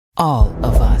All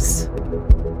of us.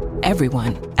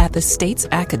 Everyone at the state's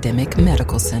academic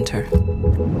medical center.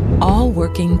 All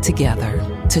working together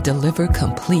to deliver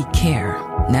complete care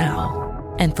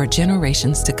now and for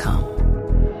generations to come.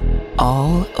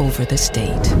 All over the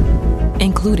state,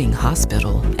 including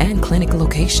hospital and clinic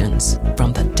locations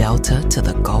from the Delta to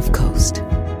the Gulf Coast.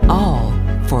 All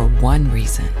for one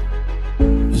reason.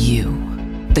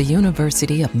 You, the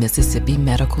University of Mississippi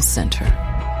Medical Center.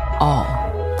 All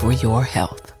for your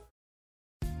health.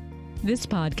 This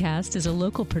podcast is a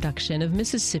local production of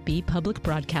Mississippi Public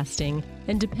Broadcasting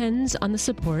and depends on the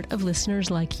support of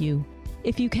listeners like you.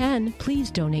 If you can,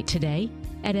 please donate today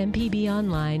at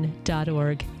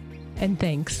mpbonline.org. And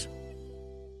thanks.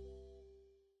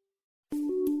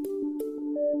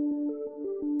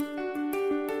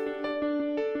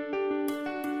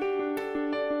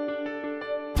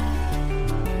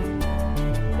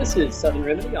 This is Southern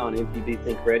Remedy on MPB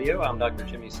Think Radio. I'm Dr.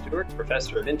 Jimmy Stewart,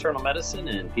 Professor of Internal Medicine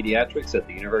and Pediatrics at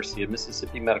the University of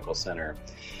Mississippi Medical Center.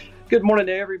 Good morning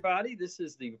to everybody. This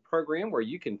is the program where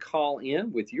you can call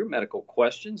in with your medical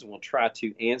questions, and we'll try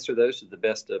to answer those to the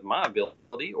best of my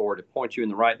ability or to point you in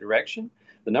the right direction.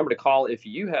 The number to call if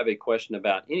you have a question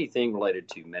about anything related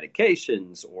to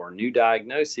medications or new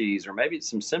diagnoses, or maybe it's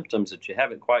some symptoms that you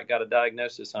haven't quite got a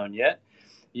diagnosis on yet.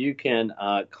 You can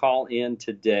call in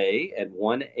today at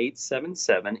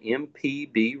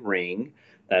 1-877-MPB-RING.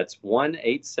 That's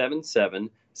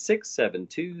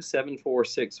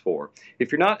 1-877-672-7464.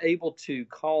 If you're not able to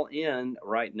call in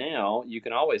right now, you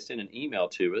can always send an email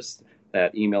to us.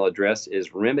 That email address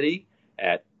is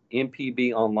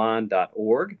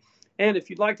remedy@mpbonline.org. And if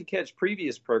you'd like to catch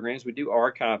previous programs, we do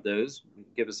archive those.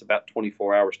 Give us about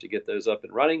 24 hours to get those up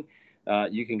and running.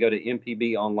 You can go to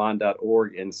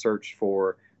mpbonline.org and search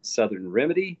for Southern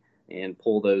Remedy and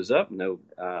pull those up. A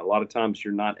lot of times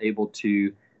you're not able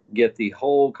to get the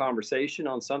whole conversation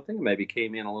on something, maybe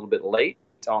came in a little bit late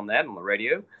on that on the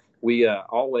radio. We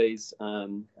always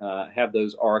have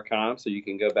those archived so you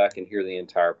can go back and hear the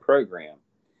entire program.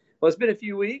 Well, it's been a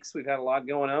few weeks. We've had a lot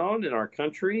going on in our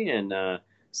country, and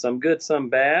some good, some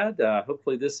bad.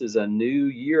 Hopefully this is a new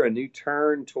year, a new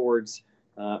turn towards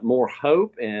more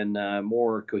hope and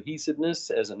more cohesiveness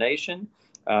as a nation,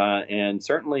 and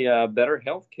certainly better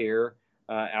health care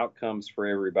outcomes for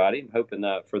everybody. I'm hoping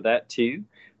for that too.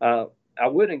 I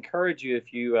would encourage you,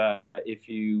 if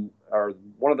you are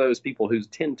one of those people who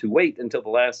tend to wait until the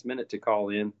last minute to call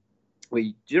in,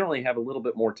 we generally have a little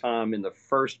bit more time in the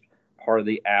first part of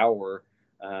the hour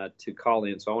to call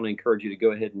in. So I want to encourage you to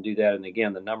go ahead and do that. And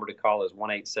again, the number to call is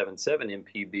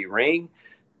 1-877-MPB-RING,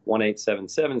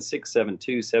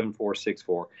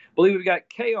 1-877-672-7464. I believe we've got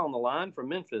Kay on the line from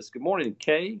Memphis. Good morning,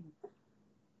 Kay.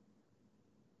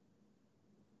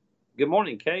 Good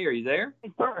morning, Kay. Are you there?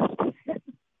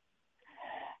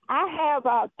 I have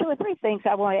 2 or 3 things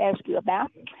I want to ask you about.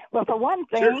 Well, for one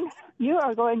thing, Sure. You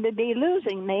are going to be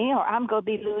losing me, or I'm going to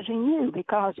be losing you,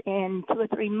 because in 2 or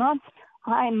 3 months,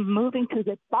 I'm moving to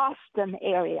the Boston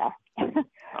area.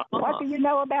 What do you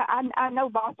know about? I know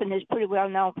Boston is pretty well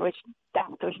known for its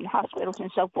doctors and hospitals and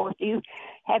so forth. Do you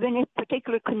have any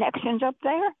particular connections up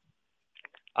there?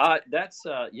 That's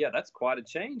quite a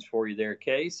change for you there,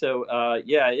 Kay. So, I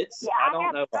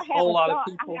don't know a whole lot of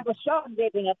people. I have a son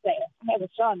living up there.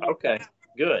 Okay,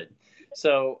 good.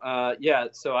 So,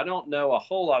 so I don't know a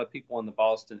whole lot of people in the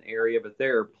Boston area, but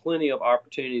there are plenty of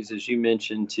opportunities, as you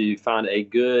mentioned, to find a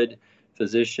good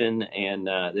physician and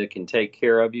that can take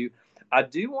care of you. I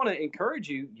do want to encourage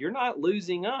you, you're not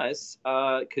losing us,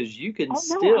 because you can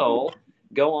still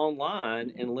go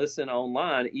online and listen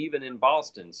online, even in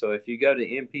Boston. So if you go to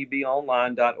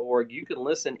mpbonline.org, you can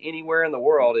listen anywhere in the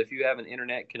world if you have an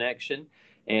internet connection.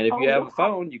 And if you have a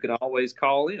phone, you can always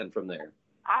call in from there.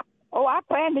 I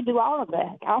plan to do all of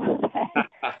that.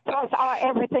 Plus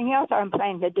everything else I'm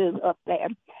planning to do up there.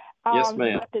 Yes,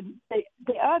 ma'am. But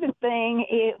the other thing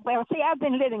is, I've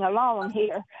been living alone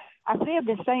here. I've lived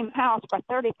in the same house for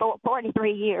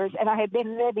 43 years, and I have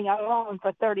been living alone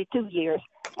for 32 years.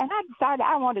 And I decided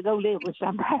I want to go live with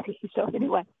somebody. So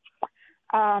anyway,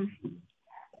 I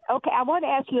want to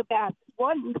ask you about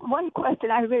one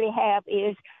question I really have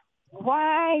is,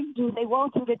 why do they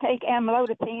want you to take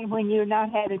amlodipine when you're not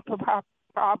having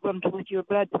problems with your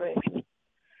blood pressure?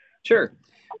 Sure.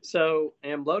 So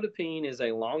amlodipine is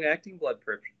a long-acting blood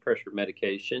pressure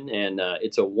medication, and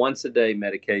it's a once-a-day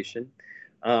medication.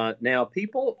 Now,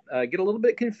 people get a little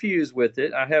bit confused with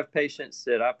it. I have patients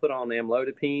that I put on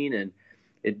amlodipine, and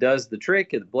it does the trick.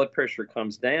 The blood pressure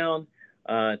comes down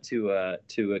to a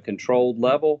controlled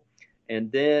level.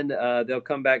 And then they'll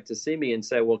come back to see me and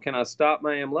say, well, can I stop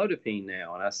my amlodipine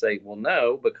now? And I say, well,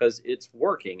 no, because it's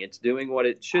working. It's doing what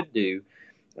it should do.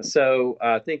 So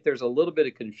I think there's a little bit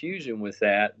of confusion with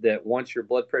that once your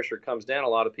blood pressure comes down, a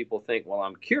lot of people think, well,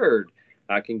 I'm cured.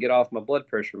 I can get off my blood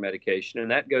pressure medication.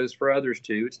 And that goes for others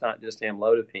too. It's not just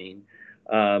amlodipine.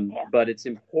 But it's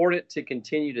important to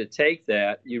continue to take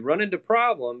that. You run into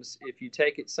problems if you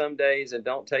take it some days and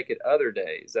don't take it other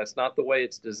days. That's not the way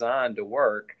it's designed to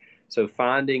work. So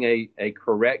finding a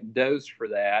correct dose for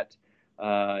that,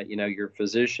 your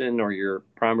physician or your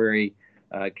primary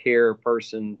care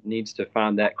person needs to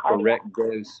find that correct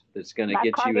dose that's going to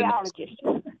get you in.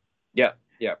 Cardiologist.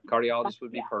 Yeah, cardiologist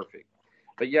would be perfect.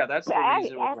 But yeah, that's the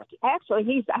reason. Actually,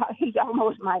 he's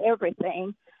almost my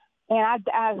everything, and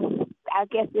I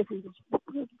guess this is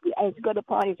as good a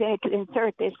point as any to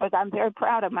insert this, because I'm very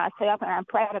proud of myself and I'm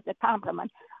proud of the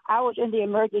compliment. I was in the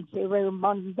emergency room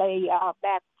Monday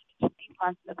back 6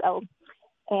 months ago,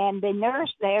 and the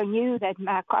nurse there knew that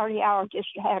my cardiologist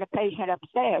had a patient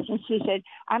upstairs, and she said,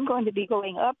 I'm going to be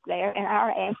going up there, and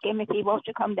I'll ask him if he wants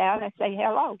to come down and say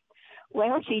hello.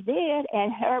 Well, she did,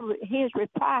 and his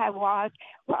reply was,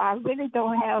 well, I really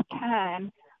don't have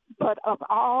time, but of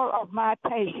all of my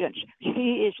patients,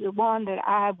 she is the one that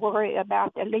I worry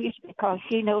about the least because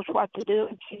she knows what to do,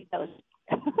 and she does.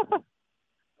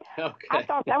 Okay. I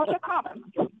thought that was a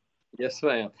compliment. Yes,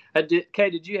 ma'am. Kay,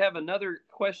 did you have another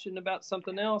question about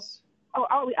something else?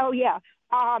 Oh, yeah.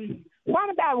 What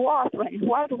about warfarin?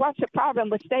 What's the problem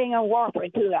with staying on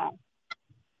warfarin too long?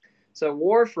 So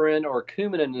warfarin, or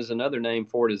Coumadin is another name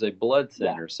for it, is a blood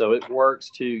thinner. Yeah. So it works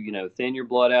to, thin your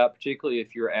blood out, particularly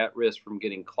if you're at risk from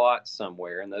getting clots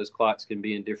somewhere, and those clots can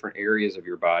be in different areas of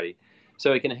your body.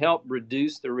 So it can help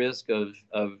reduce the risk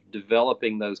of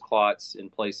developing those clots in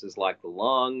places like the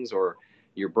lungs or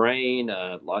your brain,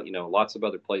 lots of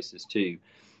other places too.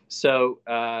 So,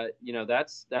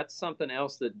 that's something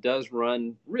else that does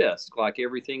run risk, like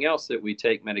everything else that we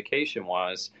take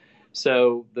medication-wise.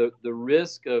 So the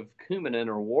risk of Coumadin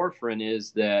or warfarin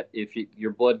is that if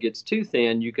your blood gets too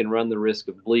thin, you can run the risk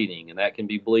of bleeding, and that can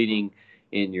be bleeding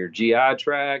in your GI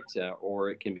tract or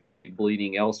it can be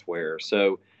bleeding elsewhere.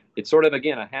 So it's sort of,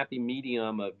 again, a happy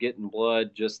medium of getting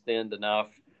blood just thinned enough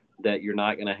that you're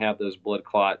not going to have those blood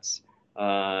clots,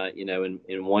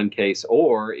 in one case,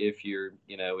 or if you're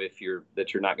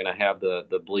not going to have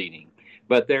the bleeding.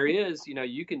 But there is,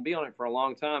 you can be on it for a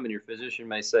long time, and your physician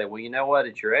may say, well, you know what,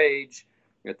 at your age,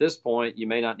 at this point, you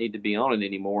may not need to be on it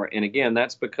anymore. And again,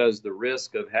 that's because the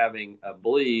risk of having a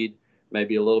bleed may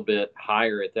be a little bit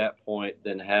higher at that point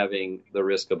than having the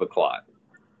risk of a clot.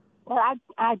 Well,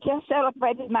 I just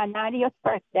celebrated my 90th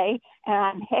birthday, and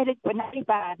I'm headed for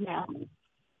 95 now.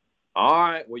 All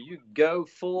right. Well, you go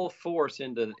full force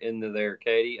into there,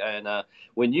 Katie. And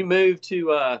when you move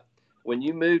to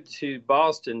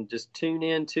Boston, just tune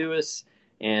in to us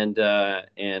and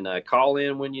call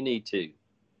in when you need to.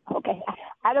 Okay.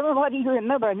 I don't know whether you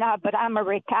remember or not, but I'm a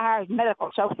retired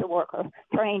medical social worker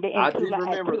trained in I do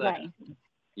remember that.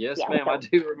 Yes, ma'am. I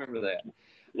do remember that.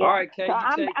 Yeah. All right, Kate. So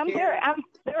I'm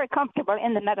very comfortable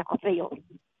in the medical field.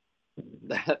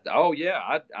 Oh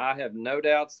yeah, I have no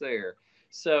doubts there.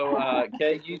 So,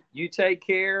 Kate, you take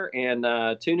care and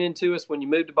tune in to us when you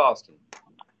move to Boston.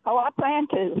 Oh, I plan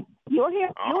to. You'll hear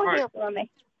from me.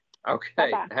 Okay.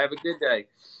 Bye-bye. Have a good day.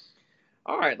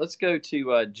 All right. Let's go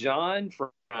to John from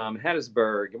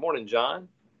Hattiesburg. Good morning, John.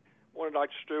 Morning,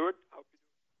 Dr. Stewart.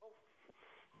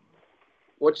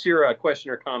 What's your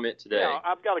question or comment today? Yeah,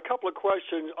 I've got a couple of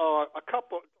questions.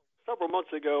 Several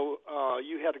months ago,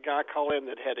 you had a guy call in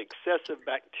that had excessive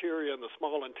bacteria in the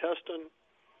small intestine.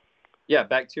 Yeah,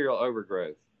 bacterial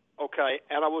overgrowth. Okay,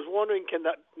 and I was wondering, can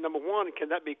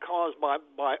that be caused by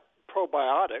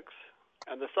probiotics?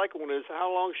 And the second one is,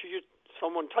 how long should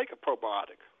someone take a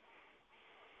probiotic?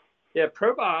 Yeah,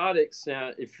 probiotics,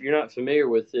 if you're not familiar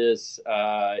with this,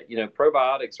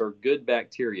 probiotics are good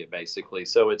bacteria, basically.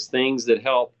 So it's things that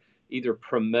help either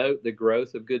promote the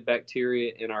growth of good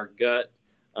bacteria in our gut,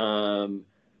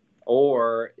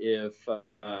 or if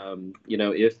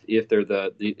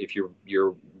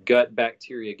your gut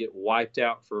bacteria get wiped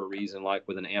out for a reason, like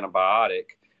with an antibiotic,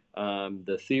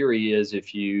 the theory is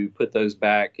if you put those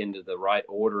back into the right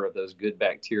order of those good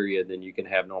bacteria, then you can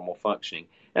have normal functioning.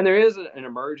 And there is an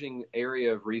emerging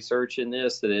area of research in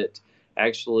this that it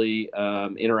actually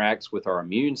interacts with our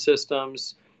immune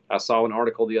systems. I saw an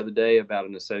article the other day about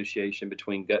an association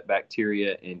between gut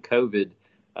bacteria and COVID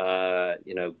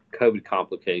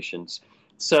complications.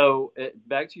 So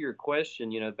back to your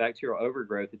question, bacterial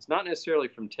overgrowth, it's not necessarily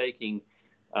from taking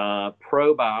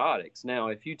probiotics. Now,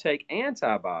 if you take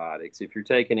antibiotics, if you're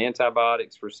taking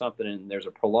antibiotics for something and there's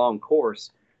a prolonged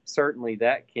course, certainly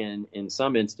that can, in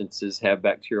some instances, have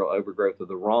bacterial overgrowth of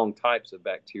the wrong types of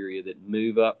bacteria that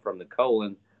move up from the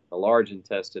colon the large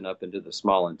intestine up into the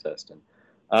small intestine.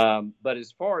 But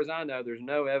as far as I know, there's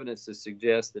no evidence to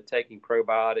suggest that taking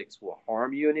probiotics will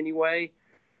harm you in any way.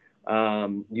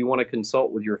 You want to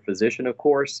consult with your physician, of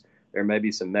course. There may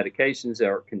be some medications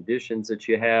or conditions that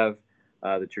you have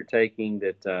that you're taking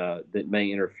that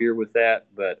may interfere with that.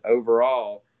 But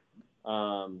overall,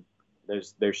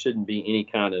 there shouldn't be any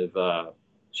kind of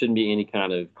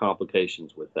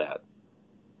complications with that.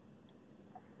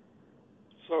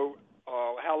 So,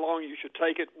 how long you should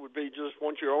take it would be just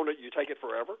once you're on it, you take it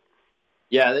forever?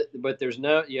 Yeah, but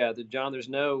John, there's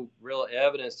no real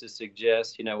evidence to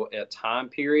suggest, a time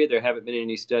period. There haven't been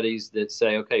any studies that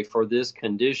say, okay, for this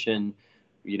condition,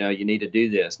 you need to do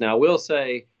this. Now, I will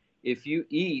say, if you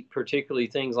eat particularly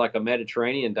things like a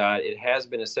Mediterranean diet, it has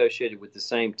been associated with the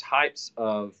same types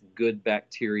of good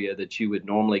bacteria that you would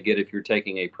normally get if you're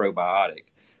taking a probiotic.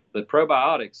 But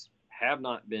probiotics have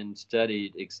not been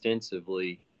studied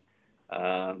extensively,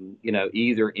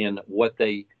 either in what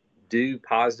they do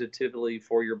positively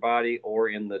for your body or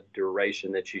in the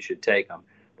duration that you should take them.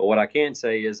 But what I can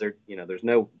say is there's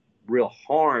no real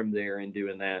harm there in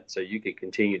doing that, so you could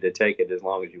continue to take it as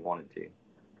long as you wanted to.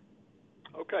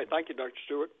 Okay, thank you, Dr.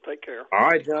 Stewart. Take care. All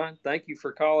right, John. Thank you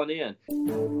for calling in.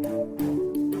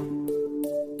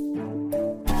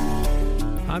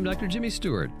 I'm Dr. Jimmy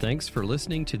Stewart. Thanks for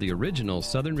listening to the original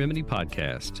Southern Remedy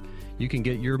podcast. You can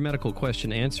get your medical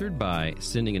question answered by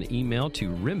sending an email to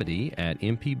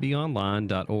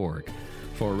remedy@mpbonline.org.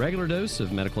 For a regular dose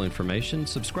of medical information,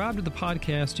 subscribe to the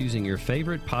podcast using your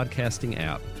favorite podcasting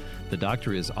app. The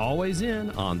doctor is always in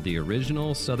on the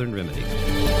original Southern Remedy.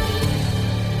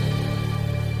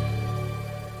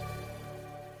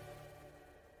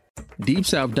 Deep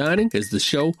South Dining is the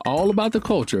show all about the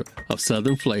culture of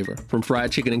Southern flavor, from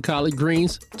fried chicken and collard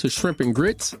greens to shrimp and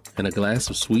grits and a glass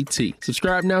of sweet tea.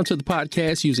 Subscribe now to the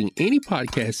podcast using any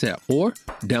podcast app or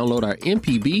download our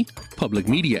MPB public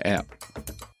media app.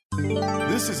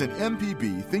 This is an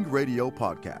MPB Think Radio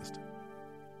podcast.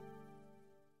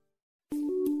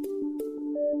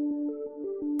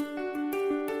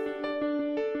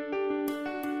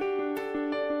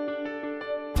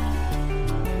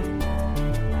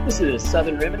 This is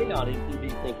Southern Remedy on MPB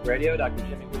Think Radio. Dr.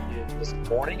 Jimmy with you this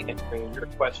morning, answering your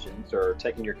questions or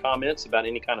taking your comments about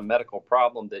any kind of medical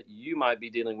problem that you might be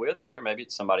dealing with, or maybe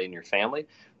it's somebody in your family.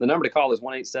 The number to call is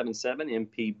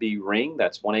 1-877-MPB-RING.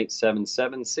 That's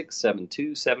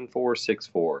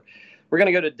 1-877-672-7464. We're going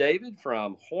to go to David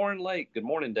from Horn Lake. Good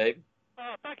morning, David.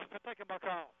 Thank you for taking my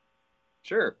call.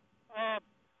 Sure. I'm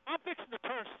fixing to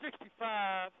turn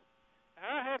 65, and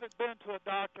I haven't been to a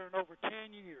doctor in over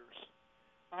 10 years.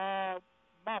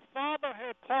 My father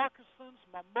had Parkinson's,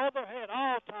 my mother had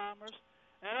Alzheimer's,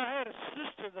 and I had a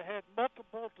sister that had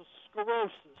multiple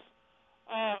sclerosis.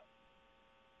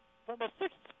 For my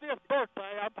 65th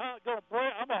birthday, I'm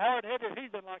a hard-headed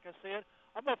heathen, like I said.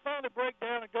 I'm going to finally break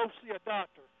down and go see a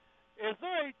doctor. Is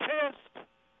there a test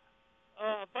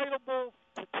available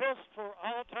to test for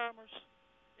Alzheimer's?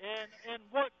 And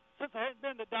what, since I haven't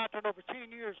been to the doctor in over 10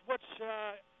 years, what should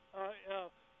I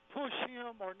push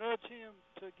him or nudge him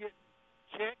to get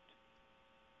checked?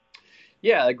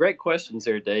 Yeah, great questions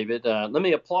there, David. Let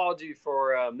me applaud you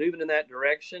for moving in that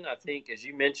direction. I think, as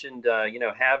you mentioned,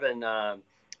 having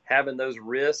those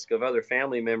risks of other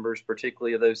family members,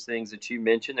 particularly of those things that you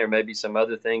mentioned, there may be some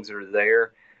other things that are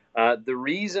there. The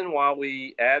reason why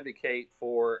we advocate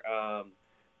for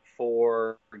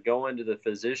going to the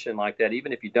physician like that,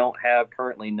 even if you don't have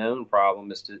currently known problem,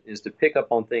 is to pick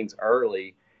up on things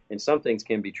early, and some things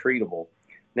can be treatable.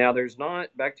 Now, there's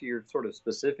not, back to your sort of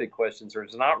specific questions,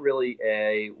 there's not really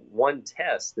one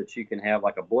test that you can have,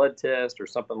 like a blood test or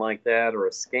something like that, or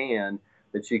a scan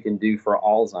that you can do for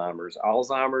Alzheimer's.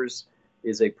 Alzheimer's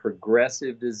is a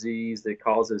progressive disease that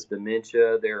causes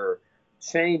dementia. There are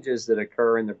changes that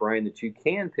occur in the brain that you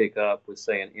can pick up with,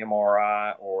 say, an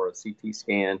MRI or a CT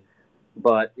scan,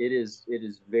 but it is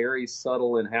very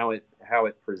subtle in how it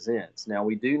presents. Now,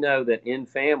 we do know that in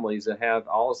families that have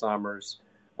Alzheimer's,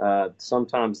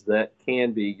 sometimes that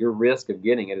can be, your risk of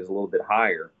getting it is a little bit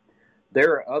higher.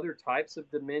 There are other types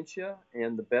of dementia,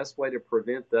 and the best way to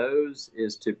prevent those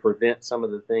is to prevent some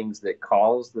of the things that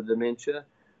cause the dementia.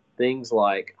 Things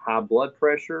like high blood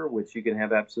pressure, which you can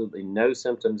have absolutely no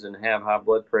symptoms and have high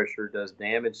blood pressure, does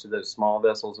damage to those small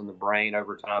vessels in the brain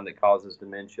over time that causes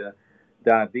dementia.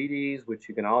 Diabetes, which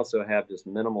you can also have just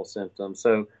minimal symptoms.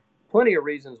 So plenty of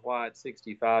reasons why at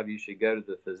 65 you should go to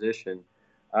the physician.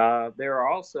 There are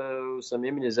also some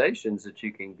immunizations that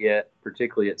you can get,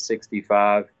 particularly at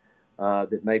 65,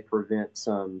 that may prevent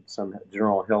some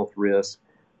general health risks.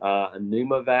 A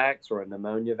Pneumovax or a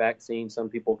pneumonia vaccine, some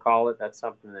people call it. That's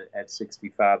something that at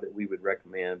 65 that we would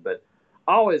recommend. But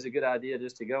always a good idea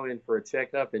just to go in for a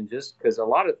checkup, and just because a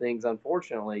lot of things,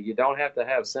 unfortunately, you don't have to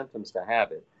have symptoms to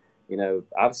have it.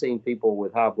 I've seen people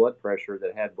with high blood pressure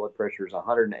that had blood pressures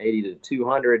 180 to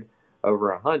 200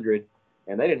 over 100,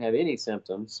 and they didn't have any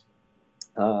symptoms.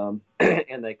 And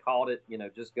they called it,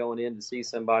 just going in to see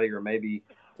somebody, or maybe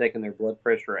taking their blood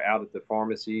pressure out at the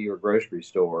pharmacy or grocery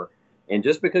store. And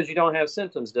just because you don't have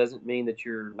symptoms doesn't mean that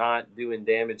you're not doing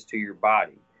damage to your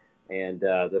body. And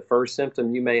the first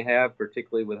symptom you may have,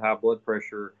 particularly with high blood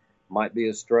pressure, might be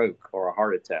a stroke or a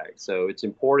heart attack. So it's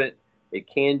important. It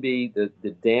can be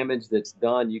the damage that's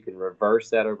done. You can reverse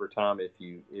that over time if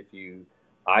you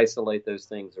isolate those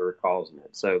things that are causing it.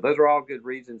 So those are all good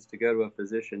reasons to go to a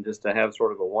physician, just to have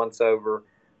sort of a once over.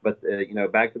 But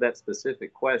back to that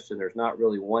specific question, there's not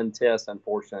really one test,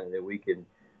 unfortunately, that we can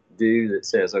do that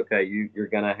says, okay, you're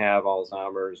going to have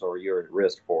Alzheimer's or you're at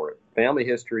risk for it. Family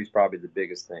history is probably the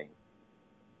biggest thing.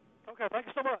 Okay, thank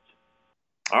you so much.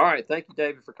 All right, thank you,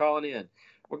 David, for calling in.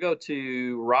 We'll go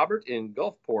to Robert in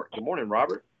Gulfport. Good morning,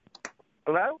 Robert.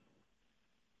 Hello?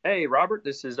 Hey, Robert,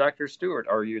 this is Dr. Stewart.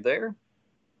 Are you there?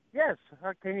 Yes.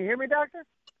 Can you hear me, Doctor?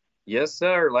 Yes,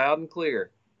 sir. Loud and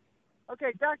clear.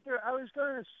 Okay, Doctor, I was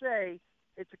going to say,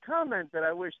 it's a comment that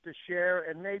I wish to share,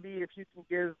 and maybe if you can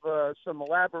give some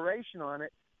elaboration on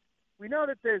it. We know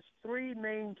that there's three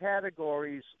main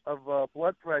categories of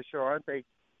blood pressure, aren't they?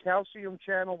 Calcium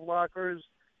channel blockers,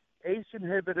 ACE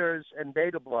inhibitors, and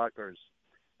beta blockers.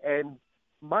 And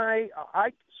I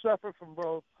suffer from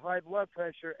both high blood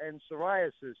pressure and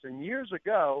psoriasis. And years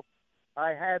ago, I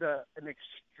had an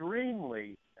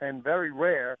extremely and very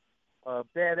rare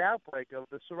bad outbreak of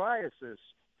the psoriasis.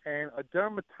 And a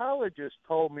dermatologist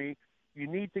told me you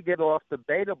need to get off the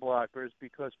beta blockers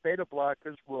because beta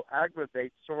blockers will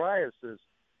aggravate psoriasis.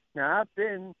 Now, I've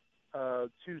been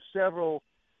to several,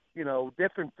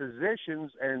 different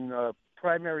physicians and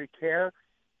primary care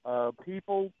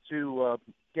people to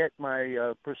get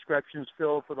my prescriptions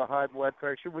filled for the high blood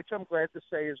pressure, which I'm glad to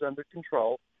say is under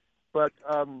control. But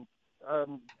from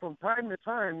time to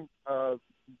time,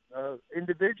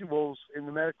 individuals in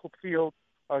the medical field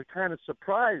are kind of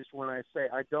surprised when I say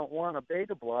I don't want a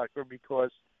beta blocker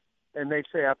and they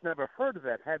say, I've never heard of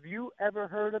that. Have you ever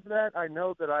heard of that? I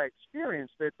know that I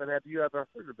experienced it, but have you ever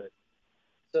heard of it?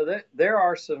 So there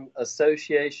are some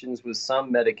associations with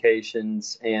some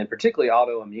medications, and particularly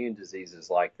autoimmune diseases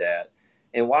like that.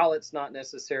 And while it's not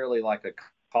necessarily like a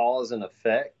cause and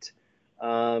effect,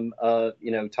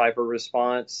 type of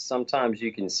response, sometimes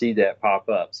you can see that pop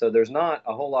up. So there's not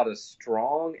a whole lot of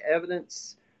strong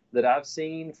evidence that I've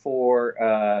seen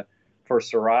for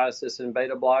psoriasis and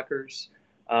beta blockers.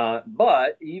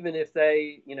 But even if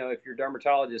if your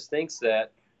dermatologist thinks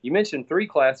that, you mentioned 3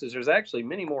 classes. There's actually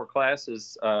many more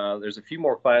classes. There's a few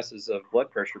more classes of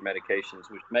blood pressure medications,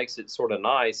 which makes it sort of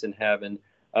nice in having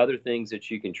other things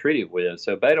that you can treat it with.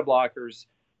 So beta blockers,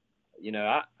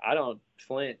 I don't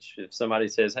flinch if somebody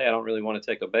says, hey, I don't really want to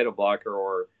take a beta blocker,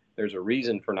 or there's a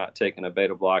reason for not taking a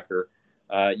beta blocker.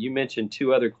 You mentioned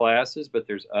 2 other classes, but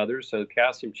there's others. So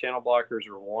calcium channel blockers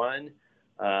are one.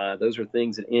 Those are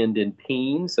things that end in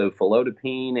pene. So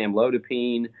felodipine,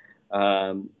 amlodipine,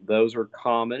 those are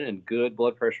common and good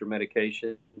blood pressure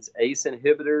medications. ACE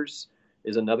inhibitors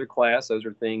is another class. Those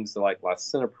are things like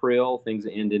lisinopril, things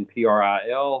that end in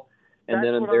PRIL. And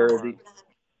then there are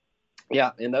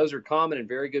and those are common and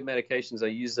very good medications. I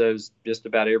use those just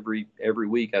about every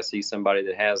week. I see somebody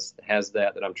that has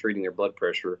that I'm treating their blood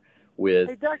pressure with.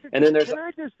 Hey, Doctor, and then can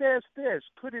I just ask this?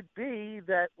 Could it be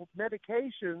that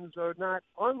medications are not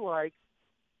unlike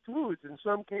foods? In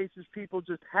some cases, people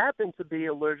just happen to be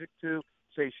allergic to,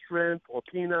 say, shrimp or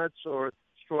peanuts or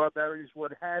strawberries,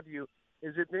 what have you.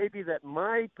 Is it maybe that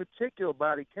my particular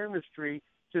body chemistry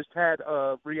just had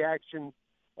a reaction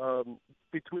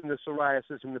between the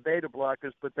psoriasis and the beta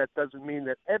blockers, but that doesn't mean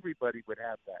that everybody would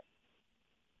have that?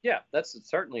 Yeah, that's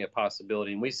certainly a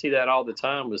possibility. And we see that all the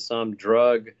time with some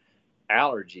drug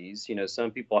allergies.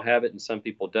 Some people have it and some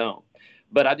people don't.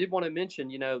 But I did want to mention,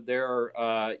 there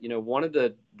are, one of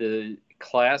the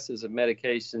classes of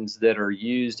medications that are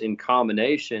used in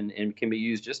combination and can be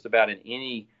used just about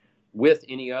with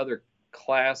any other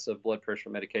class of blood pressure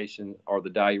medication are the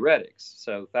diuretics.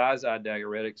 So thiazide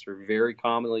diuretics are very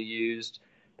commonly used.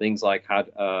 Things like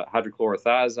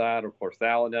hydrochlorothiazide or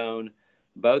chlorthalidone.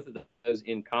 Both of those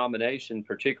in combination,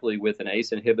 particularly with an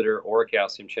ACE inhibitor or a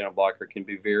calcium channel blocker, can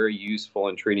be very useful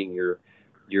in treating your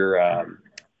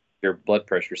blood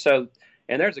pressure. So,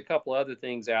 and there's a couple other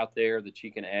things out there that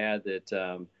you can add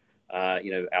that,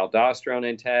 aldosterone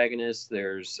antagonists,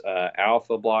 there's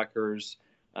alpha blockers,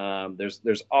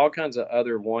 There's all kinds of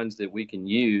other ones that we can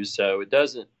use. So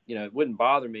it wouldn't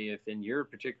bother me if in your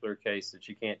particular case that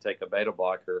you can't take a beta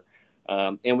blocker.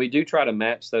 And we do try to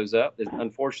match those up.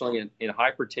 Unfortunately, in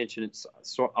hypertension, it's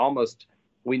almost,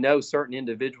 we know certain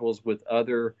individuals with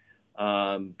other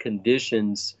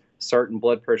conditions, certain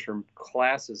blood pressure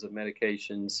classes of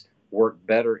medications work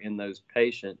better in those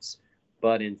patients.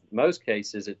 But in most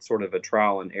cases, it's sort of a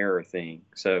trial and error thing.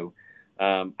 So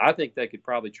I think they could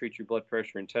probably treat your blood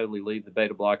pressure and totally leave the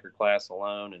beta blocker class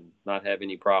alone and not have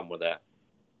any problem with that.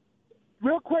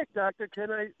 Real quick, doctor,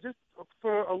 can I just,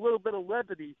 for a little bit of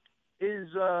levity, is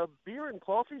beer and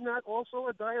coffee not also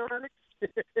a diuretic?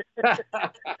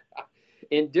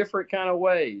 In different kind of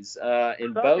ways.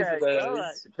 In both of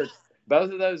those, right.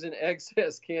 Both of those in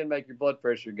excess can make your blood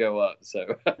pressure go up.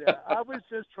 So yeah, I was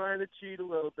just trying to cheat a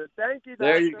little bit. Thank you, doctor.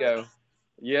 There you go.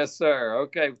 Yes, sir.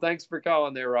 Okay, thanks for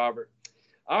calling there, Robert.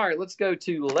 All right, let's go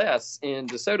to Les in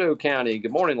DeSoto County.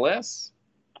 Good morning, Les.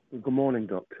 Good morning,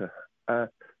 doctor.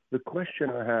 The question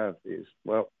I have is,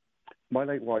 well, my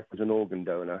late wife was an organ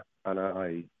donor,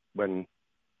 and when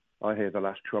I hear the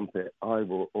last trumpet, I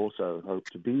will also hope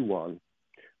to be one.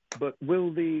 But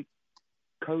will the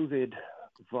COVID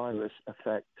virus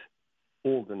affect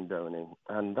organ donating?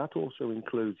 And that also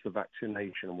includes the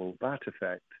vaccination. Will that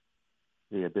affect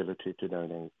the ability to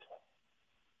donate?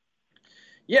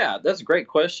 Yeah, that's a great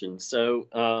question. So,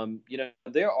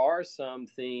 there are some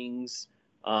things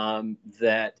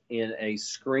that in a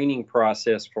screening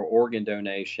process for organ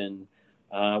donation,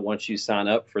 once you sign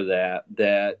up for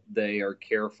that they are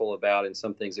careful about, and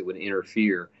some things that would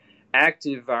interfere.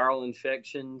 Active viral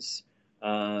infections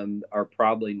are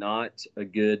probably not a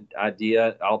good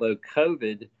idea. Although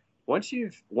COVID, once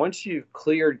you've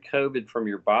cleared COVID from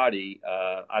your body,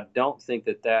 I don't think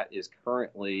that is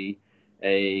currently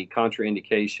a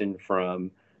contraindication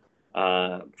from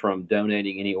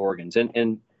donating any organs.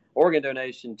 And organ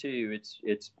donation too, it's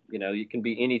it can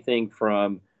be anything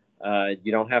from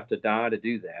you don't have to die to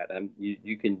do that.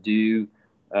 You can do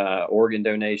organ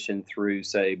donation through,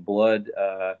 say, blood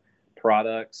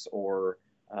products or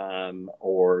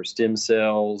stem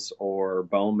cells or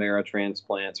bone marrow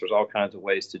transplants. There's all kinds of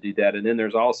ways to do that. And then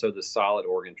there's also the solid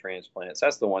organ transplants.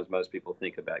 That's the ones most people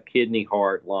think about: kidney,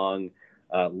 heart, lung,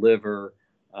 liver,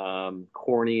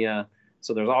 cornea.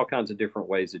 So there's all kinds of different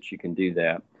ways that you can do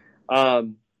that.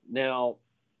 Now,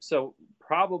 so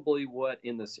probably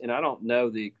and I don't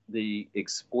know the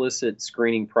explicit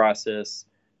screening process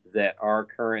that our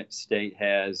current state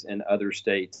has and other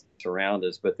states around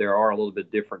us, but there are a little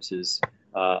bit differences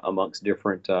amongst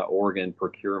different organ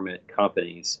procurement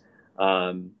companies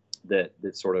that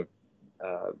sort of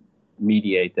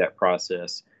mediate that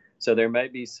process. So there may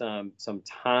be some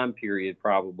time period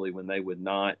probably when they would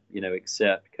not,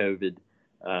 accept COVID,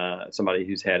 somebody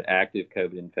who's had active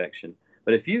COVID infection.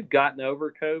 But if you've gotten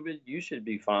over COVID, you should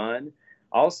be fine.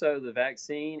 Also, the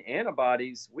vaccine,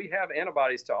 antibodies, we have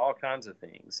antibodies to all kinds of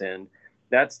things. And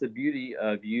that's the beauty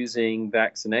of using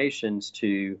vaccinations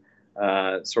to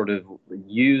sort of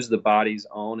use the body's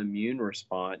own immune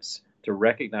response to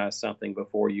recognize something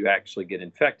before you actually get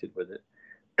infected with it,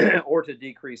 or to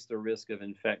decrease the risk of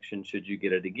infection should you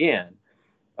get it again.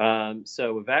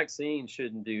 So a vaccine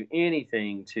shouldn't do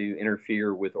anything to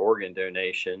interfere with organ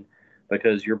donation,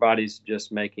 because your body's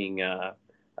just making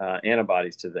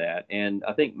antibodies to that. And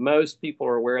I think most people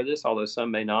are aware of this, although some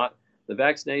may not. The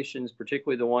vaccinations,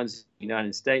 particularly the ones in the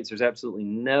United States, there's absolutely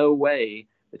no way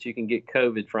that you can get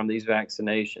COVID from these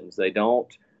vaccinations. They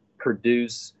don't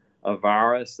produce a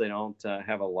virus. They don't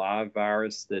have a live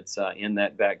virus that's in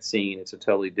that vaccine. It's a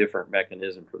totally different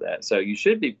mechanism for that. So you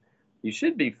should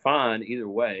be fine either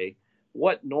way.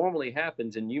 What normally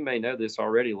happens, and you may know this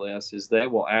already, Les, is they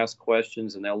will ask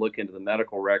questions and they'll look into the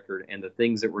medical record and the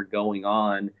things that were going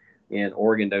on in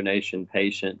organ donation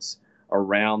patients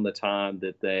around the time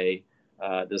that they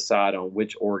decide on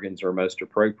which organs are most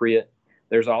appropriate.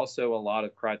 There's also a lot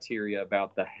of criteria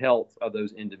about the health of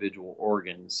those individual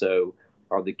organs. So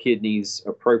are the kidneys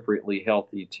appropriately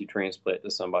healthy to transplant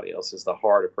to somebody else? Is the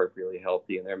heart appropriately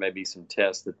healthy? And there may be some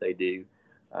tests that they do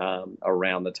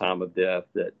around the time of death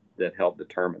that help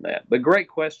determine that. But great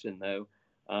question, though.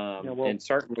 And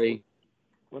certainly,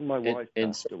 when my wife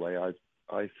passed away,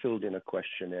 I filled in a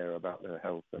questionnaire about her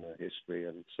health and her history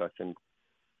and such. And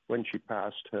when she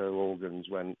passed, her organs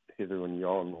went hither and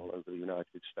yon all over the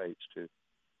United States to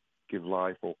give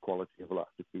life or quality of life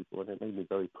to people, and it made me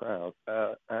very proud.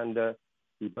 And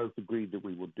we both agreed that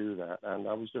we would do that. And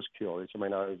I was just curious. I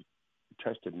mean, I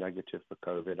tested negative for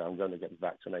COVID. I'm going to get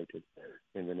vaccinated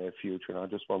in the near future, and I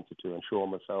just wanted to assure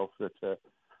myself that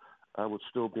I would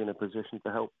still be in a position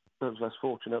to help those less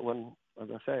fortunate when, as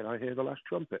I say, I hear the last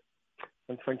trumpet.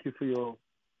 And thank you for your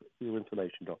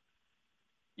information, Doc.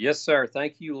 Yes, sir.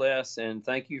 Thank you, Les, and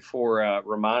thank you for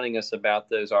reminding us about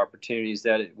those opportunities.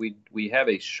 That we have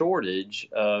a shortage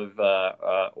of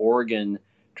organ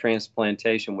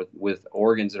transplantation with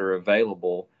organs that are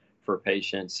available for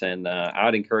patients, and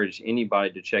I'd encourage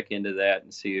anybody to check into that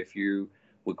and see if you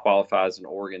would qualify as an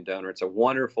organ donor. It's a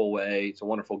wonderful way. It's a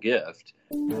wonderful gift.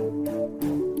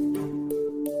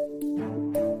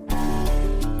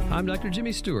 I'm Dr.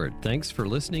 Jimmy Stewart. Thanks for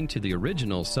listening to the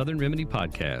original Southern Remedy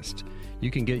podcast. You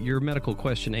can get your medical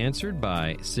question answered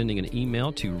by sending an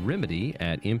email to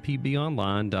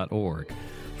remedy@mpbonline.org.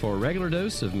 For a regular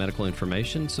dose of medical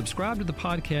information, subscribe to the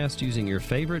podcast using your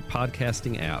favorite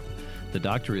podcasting app. The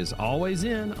doctor is always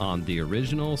in on the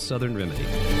original Southern Remedy.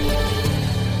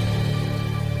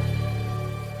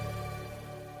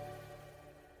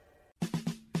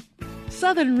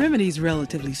 Southern Remedies,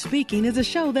 Relatively Speaking, is a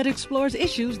show that explores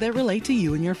issues that relate to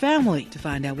you and your family. To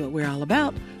find out what we're all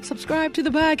about, subscribe to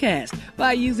the podcast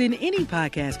by using any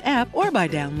podcast app or by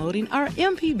downloading our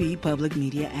MPB Public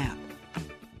Media app.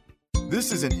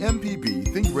 This is an MPB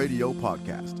Think Radio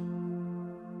podcast.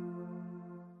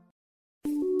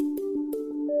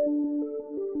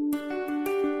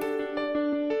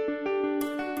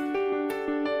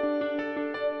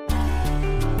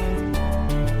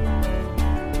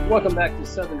 Welcome back to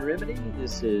Southern Remedy.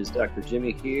 This is Dr.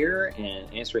 Jimmy here,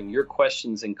 and answering your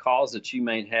questions and calls that you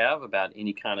may have about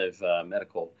any kind of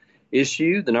medical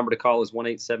issue. The number to call is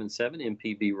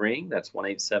 1-877-MPB-RING. That's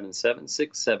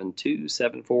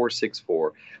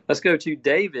 1-877-672-7464. Let's go to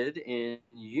David in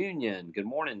Union. Good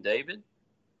morning, David.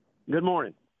 Good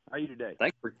morning. How are you today?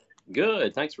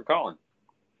 Good. Thanks for calling.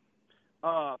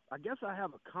 I guess I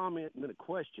have a comment and then a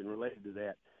question related to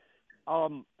that.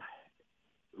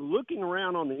 Looking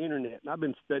around on the internet, and I've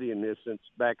been studying this since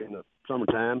back in the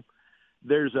summertime,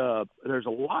 there's a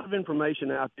lot of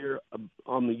information out there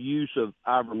on the use of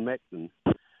ivermectin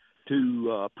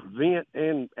to prevent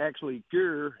and actually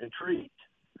cure and treat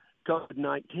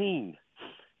COVID-19.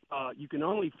 You can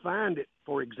only find it,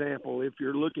 for example, if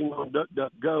you're looking on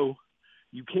DuckDuckGo,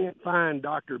 you can't find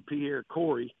Dr. Pierre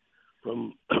Corey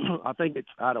from, I think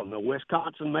it's,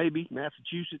 Wisconsin maybe,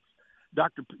 Massachusetts.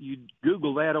 You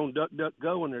Google that on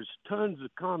DuckDuckGo, and there's tons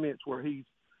of comments where he's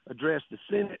addressed the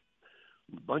Senate,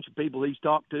 a bunch of people he's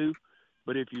talked to.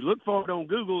 But if you look for it on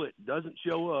Google, it doesn't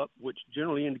show up, which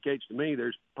generally indicates to me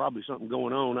there's probably something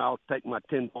going on. I'll take my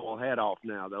tinfoil hat off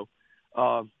now, though.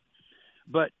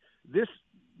 But the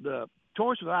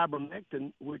choice of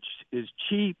ivermectin, which is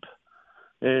cheap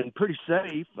and pretty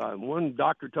safe. One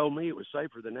doctor told me it was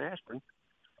safer than aspirin.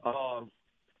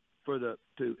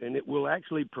 And it will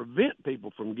actually prevent people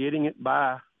from getting it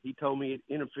by, he told me it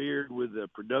interfered with the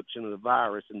production of the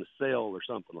virus in the cell or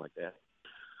something like that.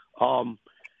 And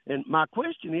my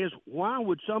question is, why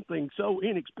would something so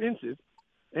inexpensive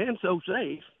and so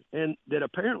safe and that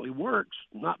apparently works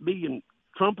not be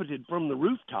trumpeted from the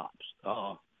rooftops?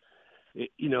 Like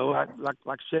I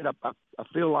said, I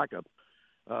feel like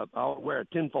I'll wear a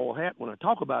tinfoil hat when I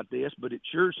talk about this, but it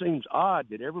sure seems odd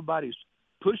that everybody's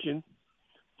pushing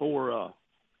for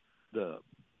to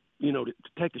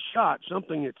take a shot,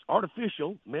 something that's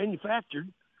artificial,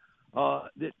 manufactured,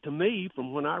 that to me,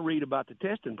 from when I read about the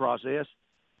testing process,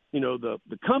 the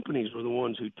companies were the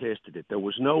ones who tested it. There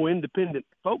was no independent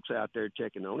folks out there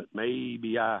checking on it.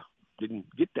 Maybe I didn't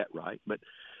get that right, but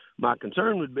my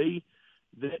concern would be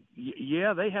that,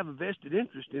 yeah, they have a vested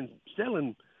interest in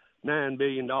selling $9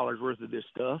 billion worth of this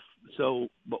stuff. So,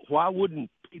 but why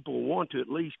wouldn't people want to at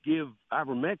least give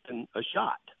ivermectin a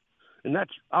shot? And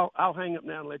I'll hang up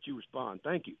now and let you respond.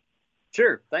 Thank you.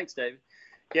 Sure. Thanks, David.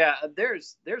 Yeah,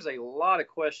 there's a lot of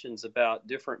questions about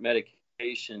different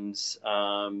medications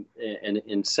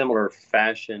in similar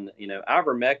fashion.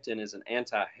 Ivermectin is an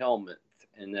anti-helminth,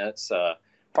 and that's a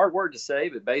hard word to say,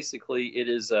 but basically it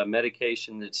is a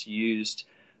medication that's used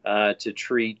to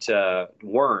treat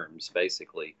worms,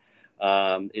 basically.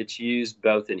 It's used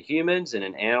both in humans and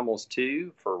in animals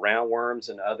too, for roundworms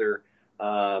and other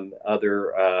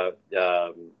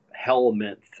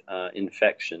helminth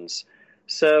infections.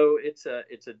 So it's a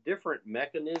different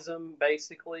mechanism,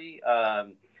 basically.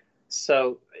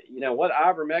 So what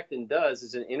ivermectin does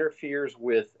is it interferes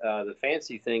with the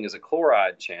fancy thing is a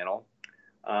chloride channel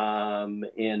in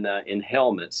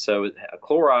helminths. So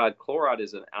chloride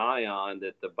is an ion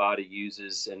that the body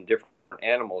uses and different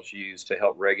animals use to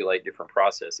help regulate different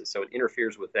processes. So it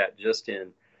interferes with that just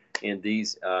in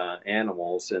these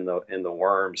animals, in the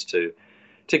worms, to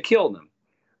kill them.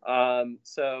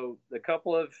 So the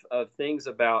couple of things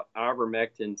about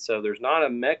ivermectin. So there's not a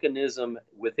mechanism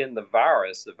within the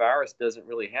virus. The virus doesn't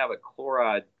really have a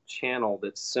chloride channel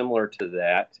that's similar to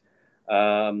that.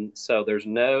 So there's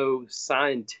no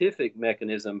scientific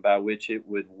mechanism by which it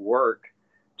would work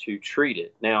to treat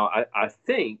it. Now, I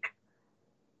think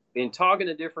in talking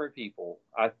to different people,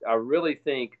 I really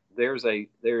think there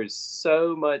is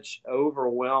so much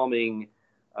overwhelming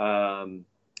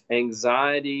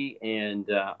anxiety and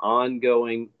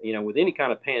ongoing, with any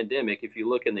kind of pandemic. If you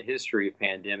look in the history of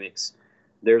pandemics,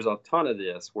 there's a ton of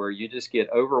this where you just get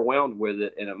overwhelmed with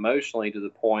it and emotionally to the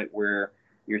point where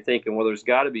you're thinking, well, there's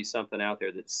got to be something out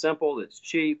there that's simple, that's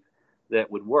cheap,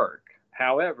 that would work.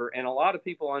 However, and a lot of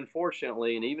people,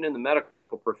 unfortunately, and even in the medical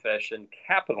profession,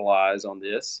 capitalize on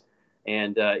this,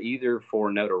 and either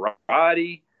for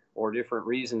notoriety or different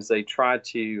reasons, they try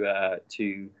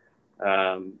to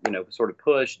sort of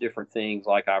push different things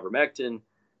like ivermectin.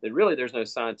 That really there's no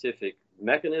scientific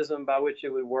mechanism by which it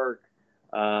would work,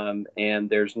 and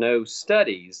there's no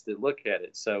studies that look at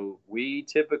it. So we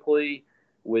typically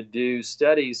would do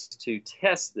studies to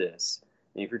test this.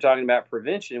 And if you're talking about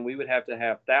prevention, we would have to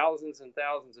have thousands and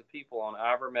thousands of people on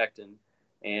ivermectin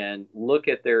and look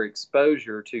at their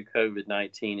exposure to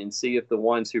COVID-19 and see if the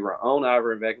ones who were on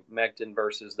ivermectin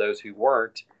versus those who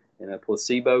weren't, in a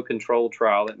placebo-controlled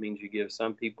trial. That means you give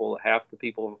some people, half the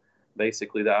people,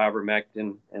 basically the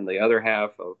ivermectin, and the other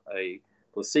half of a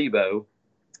placebo,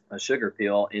 a sugar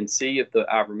pill, and see if the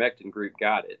ivermectin group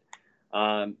got it.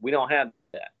 We don't have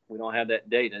that. We don't have that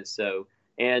data. So,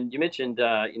 and you mentioned,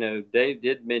 Dave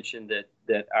did mention that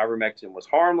ivermectin was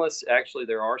harmless. Actually,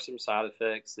 there are some side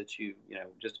effects that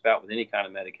just about with any kind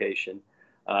of medication.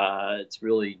 It's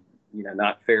really,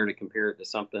 not fair to compare it to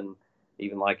something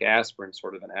even like aspirin,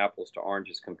 sort of an apples to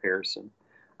oranges comparison.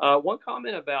 One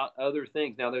comment about other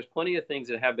things. Now, there's plenty of things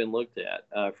that have been looked at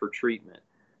for treatment.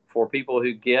 For people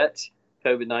who get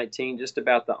COVID-19, just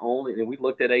about the only, and we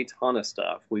looked at a ton of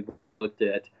stuff. We've looked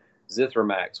at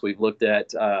Zithromax. We've looked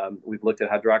at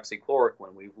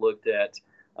hydroxychloroquine. We've looked at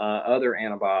other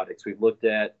antibiotics. We've looked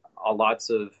at lots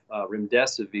of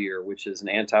remdesivir, which is an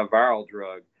antiviral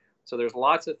drug. So there's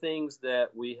lots of things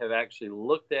that we have actually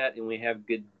looked at, and we have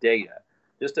good data.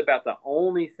 Just about the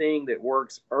only thing that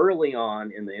works early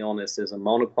on in the illness is a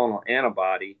monoclonal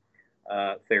antibody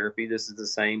therapy. This is the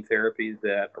same therapy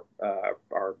that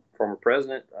our former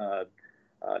president,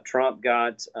 Trump,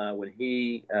 got when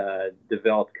he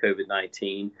developed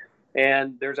COVID-19.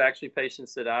 And there's actually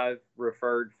patients that I've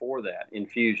referred for that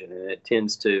infusion, and it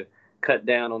tends to cut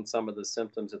down on some of the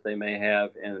symptoms that they may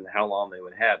have and how long they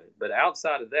would have it. But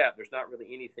outside of that, there's not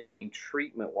really anything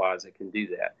treatment-wise that can do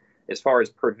that. As far as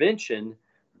prevention,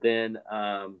 then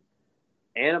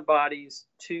antibodies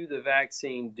to the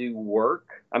vaccine do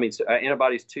work.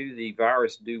 Antibodies to the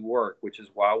virus do work, which is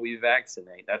why we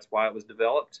vaccinate. That's why it was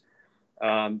developed.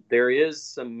 There is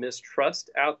some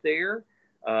mistrust out there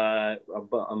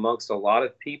amongst a lot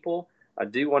of people. I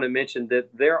do want to mention that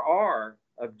there are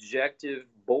objective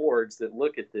boards that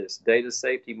look at this, data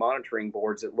safety monitoring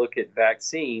boards that look at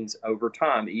vaccines over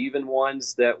time, even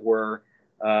ones that were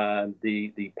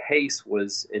the pace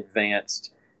was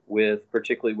advanced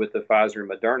particularly with the Pfizer and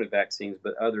Moderna vaccines,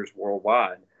 but others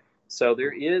worldwide. So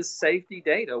there is safety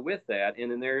data with that, and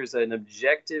then there's an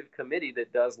objective committee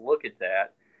that does look at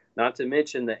that, not to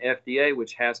mention the FDA,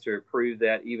 which has to approve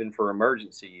that even for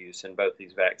emergency use in both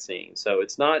these vaccines. So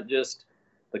it's not just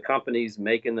the companies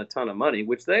making a ton of money,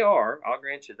 which they are, I'll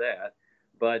grant you that,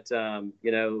 but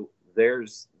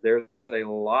there's a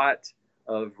lot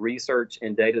of research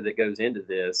and data that goes into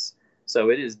this. So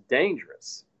it is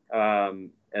dangerous.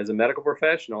 As a medical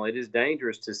professional, it is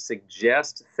dangerous to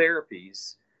suggest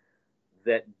therapies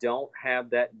that don't have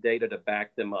that data to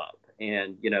back them up.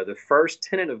 And, the first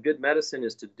tenet of good medicine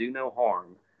is to do no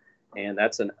harm. And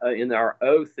that's in our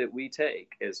oath that we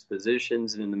take as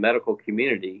physicians and in the medical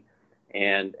community.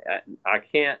 And I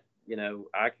can't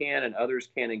and others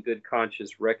can in good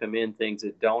conscience recommend things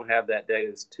that don't have that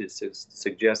data to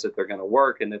suggest that they're going to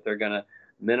work and that they're going to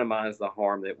minimize the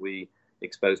harm that we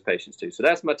expose patients to. So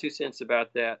that's my 2 cents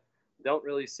about that. Don't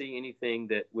really see anything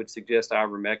that would suggest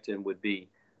ivermectin would be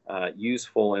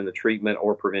useful in the treatment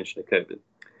or prevention of COVID.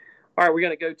 All right, we're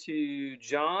going to go to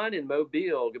John in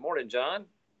Mobile. Good morning, John.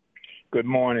 Good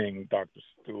morning, Dr.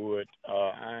 Stewart.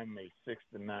 I'm a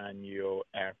 69-year-old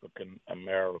African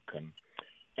American,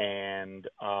 and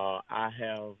I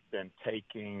have been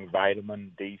taking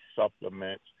vitamin D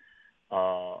supplements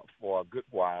for a good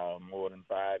while, more than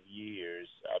 5 years.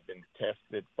 I've been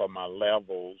tested for my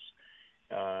levels,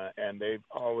 and they've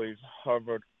always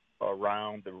hovered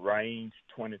around the range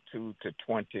 22 to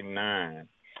 29.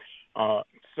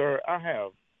 Sir, I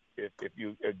have, if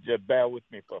you just bear with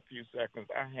me for a few seconds,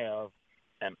 I have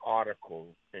an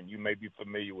article, and you may be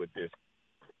familiar with this,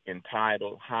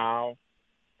 entitled How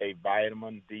a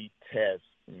Vitamin D Test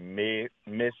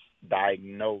Misdiagnosed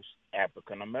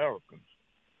African Americans.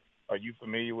 Are you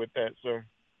familiar with that, sir?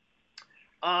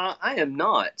 I am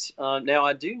not. Now,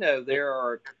 I do know there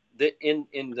are,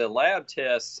 in the lab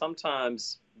tests,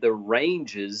 sometimes the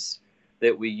ranges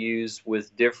that we use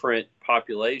with different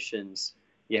populations,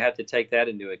 you have to take that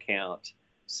into account.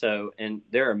 So, and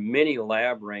there are many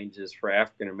lab ranges for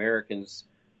African Americans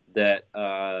that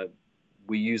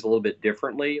we use a little bit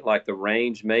differently. Like the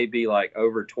range may be like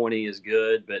over 20 is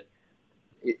good, but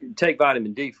take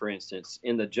vitamin D, for instance.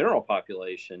 In the general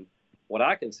population, what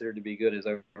I consider to be good is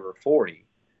over 40.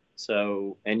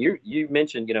 So, and you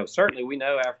mentioned, certainly we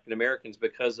know African Americans,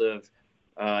 because of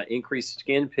increased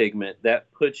skin pigment,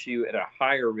 that puts you at a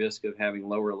higher risk of having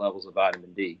lower levels of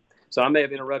vitamin D. So I may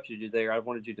have interrupted you there. I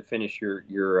wanted you to finish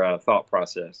your thought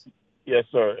process. Yes,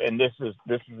 sir. And this is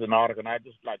an article, and I'd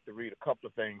just like to read a couple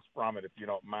of things from it, if you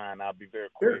don't mind. I'll be very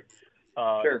quick.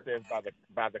 Sure. It says,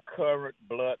 by the current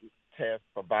blood test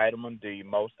for vitamin D,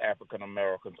 most African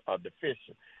Americans are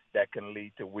deficient. That can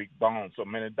lead to weak bones. So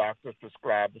many doctors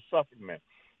prescribe the supplement,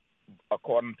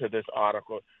 according to this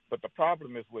article. But the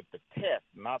problem is with the test,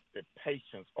 not the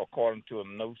patients, according to a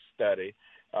new study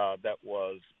that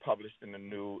was published in the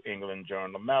New England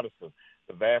Journal of Medicine.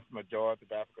 The vast majority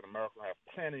of African Americans have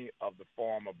plenty of the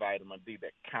form of vitamin D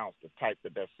that counts, the type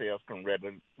that their cells can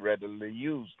readily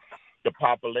use. The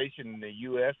population in the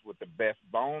U.S. with the best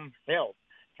bone health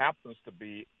happens to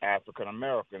be African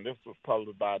American. This was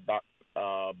published by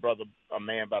a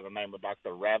man by the name of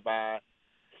Dr. Ravi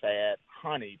Sad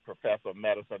Honey, professor of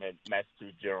medicine at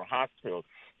Massachusetts General Hospital.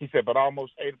 He said, but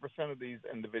almost 80% of these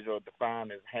individuals are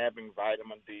defined as having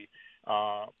vitamin D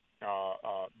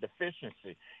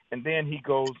deficiency. And then he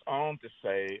goes on to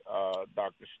say,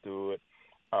 Dr. Stewart,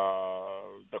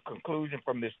 the conclusion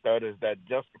from this study is that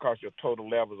just because your total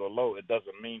levels are low, it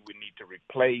doesn't mean we need to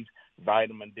replace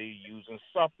vitamin D using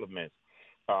supplements.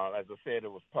 As I said,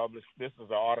 it was published. This is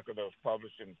an article that was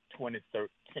published in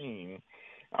 2013.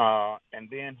 And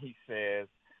then he says,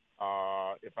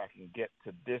 if I can get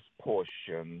to this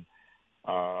portion,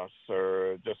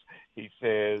 sir, he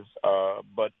says,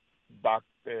 but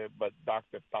Dr.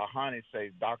 Tahani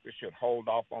says doctors should hold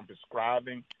off on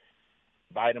prescribing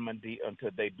vitamin D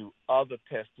until they do other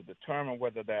tests to determine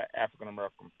whether their African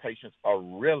American patients are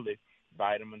really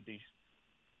vitamin D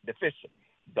deficient.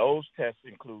 Those tests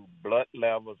include blood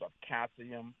levels of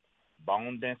calcium,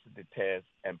 bone density tests,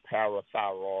 and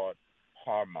parathyroid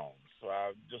hormones. So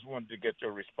I just wanted to get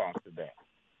your response to that.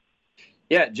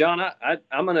 Yeah, John,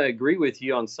 I'm going to agree with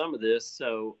you on some of this.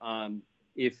 So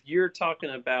if you're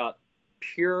talking about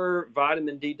pure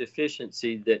vitamin D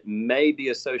deficiency that may be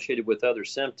associated with other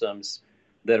symptoms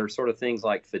that are sort of things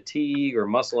like fatigue or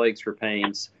muscle aches or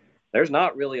pains, there's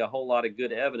not really a whole lot of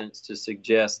good evidence to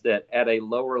suggest that at a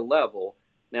lower level.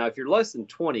 Now, if you're less than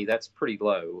 20, that's pretty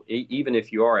low. Even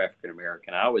if you are African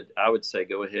American, I would say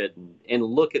go ahead and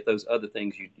look at those other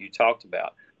things you talked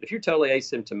about. If you're totally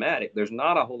asymptomatic, there's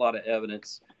not a whole lot of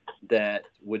evidence that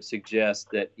would suggest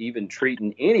that even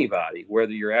treating anybody,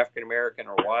 whether you're African American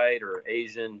or white or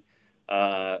Asian,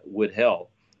 would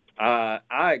help. I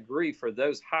agree for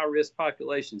those high-risk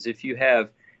populations. If you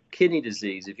have kidney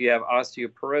disease, if you have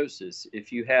osteoporosis,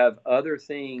 if you have other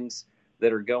things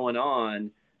that are going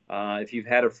on, if you've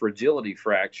had a fragility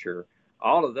fracture,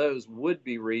 all of those would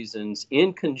be reasons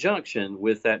in conjunction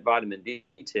with that vitamin D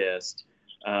test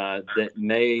that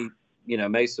may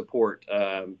support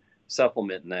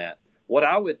supplementing that. What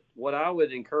I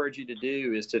would encourage you to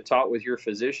do is to talk with your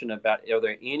physician about, are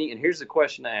there any, and here's the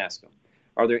question to ask them,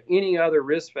 are there any other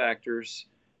risk factors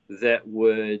that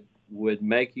would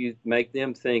make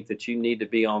them think that you need to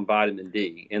be on vitamin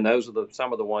D? And those are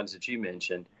some of the ones that you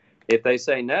mentioned. If they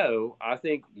say no, I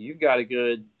think you've got a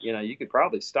good, you could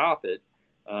probably stop it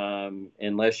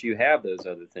unless you have those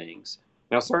other things.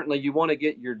 Now, certainly you want to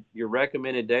get your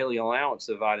recommended daily allowance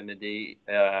of vitamin D,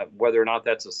 whether or not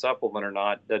that's a supplement or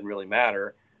not, doesn't really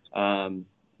matter.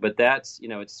 But that's,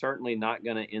 it's certainly not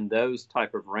going to, in those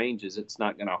type of ranges, it's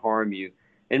not going to harm you.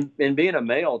 And being a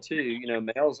male too,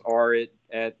 males are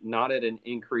not at an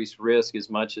increased risk as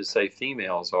much as, say,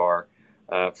 females are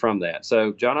from that.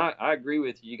 So, John, I agree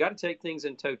with you. You got to take things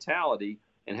in totality,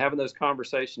 and having those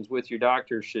conversations with your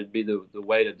doctor should be the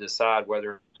way to decide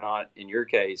whether or not, in your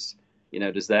case,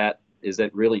 is that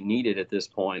really needed at this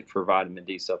point for vitamin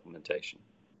D supplementation.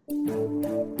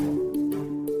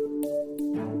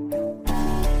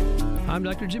 I'm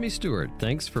Dr. Jimmy Stewart.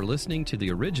 Thanks for listening to the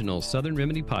original Southern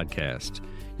Remedy podcast.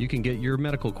 You can get your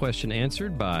medical question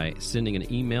answered by sending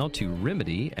an email to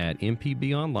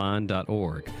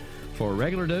remedy@mpbonline.org. For a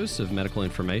regular dose of medical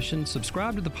information,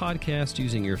 subscribe to the podcast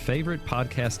using your favorite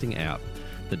podcasting app.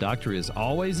 The doctor is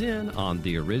always in on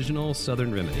the original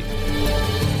Southern Remedy.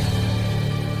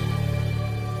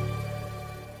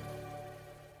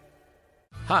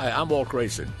 Hi, I'm Walt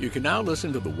Grayson. You can now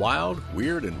listen to the wild,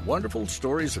 weird, and wonderful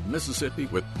stories of Mississippi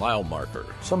with Mile Marker.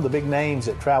 Some of the big names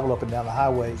that travel up and down the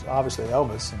highways, obviously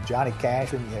Elvis and Johnny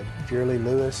Cash, and you have Jerry Lee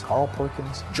Lewis, Carl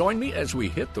Perkins. Join me as we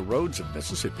hit the roads of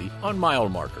Mississippi on Mile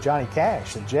Marker. Johnny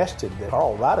Cash suggested that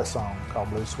Carl write a song called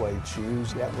Blue Suede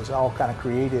Shoes. That was all kind of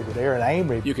created with Aaron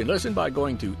Amory. You can listen by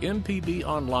going to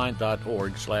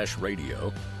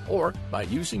mpbonline.org/radio or by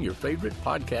using your favorite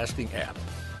podcasting app.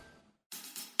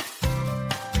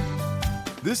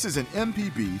 This is an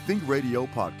MPB Think Radio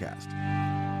podcast.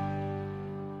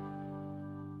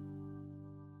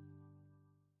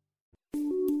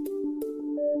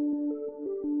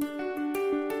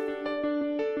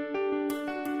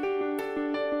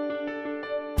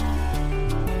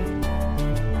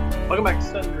 Welcome back to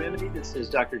Southern Remedy. This is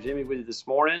Dr. Jimmy with you this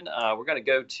morning. We're going to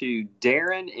go to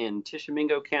Darren in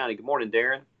Tishomingo County. Good morning,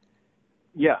 Darren.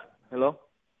 Yeah. Hello?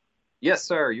 Yes,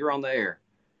 sir. You're on the air.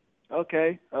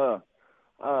 Okay.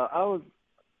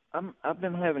 I've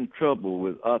been having trouble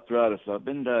with arthritis. I've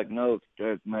been diagnosed,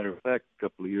 as a matter of fact, a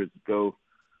couple of years ago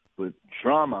with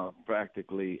trauma,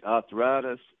 practically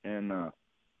arthritis, and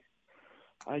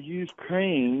I use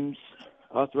creams,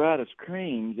 arthritis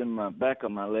creams, in my back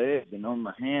of my legs and on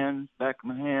my hands, back of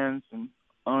my hands and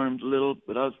arms a little.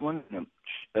 But I was wondering,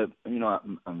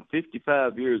 I'm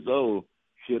 55 years old.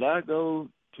 Should I go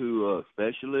to a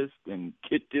specialist and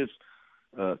get this?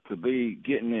 To be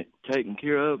getting it taken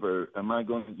care of, or am I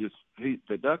going to just?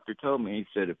 The doctor told me, he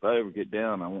said, if I ever get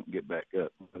down, I won't get back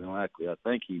up. More than likely, I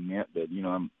think he meant that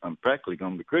I'm practically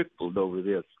going to be crippled over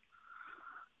this.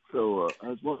 So I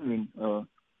was wondering,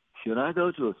 should I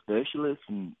go to a specialist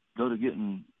and go to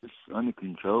getting this under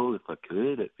control if I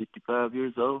could at 55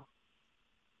 years old?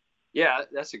 Yeah,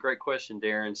 that's a great question,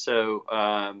 Darren. So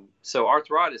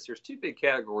arthritis, there's two big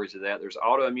categories of that. There's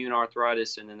autoimmune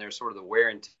arthritis, and then there's sort of the wear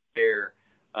and tear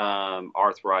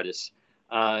arthritis.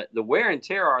 The wear and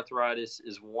tear arthritis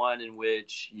is one in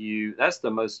which that's the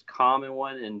most common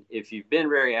one. And if you've been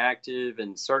very active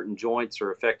and certain joints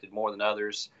are affected more than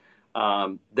others,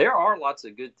 there are lots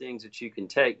of good things that you can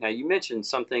take. Now, you mentioned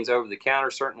some things over the counter.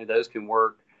 Certainly those can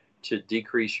work to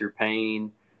decrease your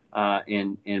pain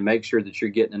and make sure that you're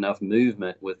getting enough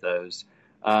movement with those.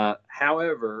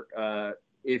 However,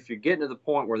 if you're getting to the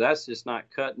point where that's just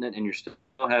not cutting it and you're still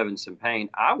having some pain,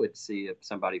 I would see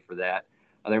somebody for that.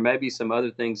 There may be some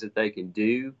other things that they can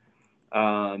do.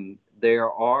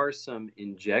 There are some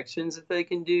injections that they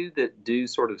can do that do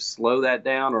sort of slow that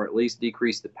down or at least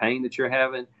decrease the pain that you're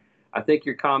having. I think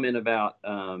your comment about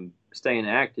staying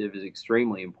active is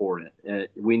extremely important.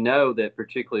 We know that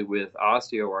particularly with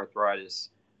osteoarthritis,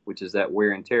 which is that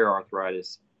wear and tear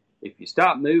arthritis, if you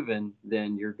stop moving,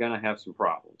 then you're going to have some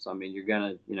problems. I mean, you're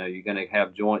going to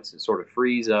have joints that sort of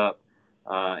freeze up,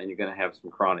 and you're going to have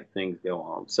some chronic things go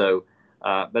on. So,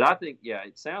 but I think,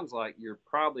 it sounds like you're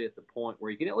probably at the point where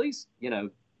you can at least,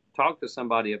 talk to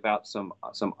somebody about some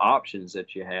options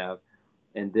that you have,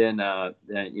 and then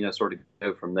sort of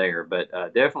go from there. But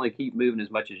definitely keep moving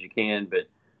as much as you can. But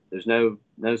there's no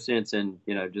sense in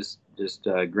just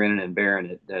grinning and bearing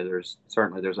it. There's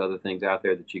other things out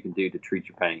there that you can do to treat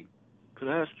your pain. Could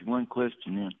I ask you one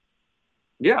question then?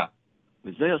 Yeah.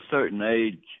 Is there a certain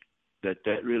age that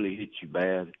really hits you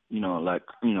bad?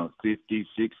 50,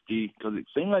 60? Because it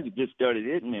seemed like it just started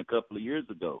hitting me a couple of years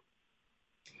ago.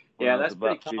 Yeah, that's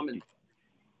pretty common.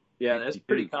 Yeah, that's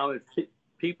pretty common.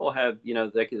 People have,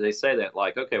 they say that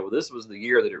like, okay, well, this was the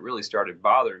year that it really started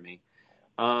bothering me.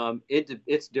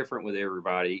 It's different with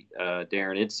everybody,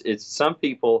 Darren. It's some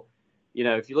people,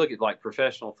 if you look at like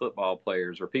professional football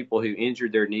players or people who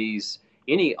injured their knees,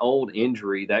 any old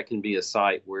injury, that can be a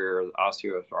site where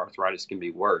osteoarthritis can be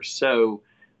worse. So,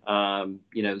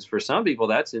 for some people,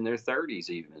 that's in their 30s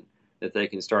even, that they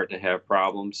can start to have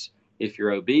problems. If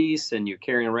you're obese and you're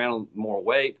carrying around more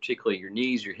weight, particularly your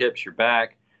knees, your hips, your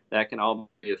back, that can all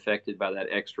be affected by that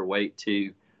extra weight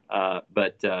too.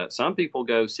 But some people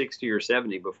go 60 or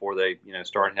 70 before they,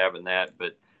 start having that.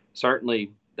 But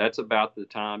certainly that's about the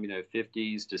time,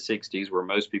 50s to 60s where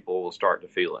most people will start to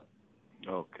feel it.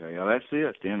 Okay, well, that's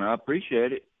it then. I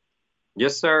appreciate it.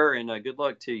 Yes, sir, and good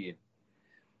luck to you.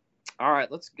 All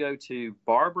right, let's go to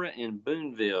Barbara in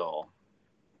Boonville.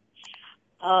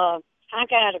 I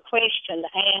got a question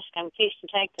to ask. I'm fixing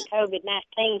to take the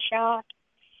COVID-19 shot.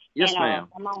 Yes, and, ma'am.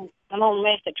 I'm on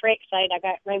methotrexate. I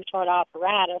got rheumatoid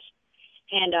arthritis,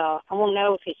 and I want to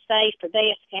know if it's safe for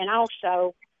this. And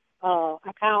also,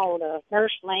 I called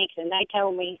NurseLink, and they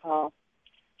told me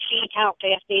she talked to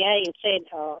FDA and said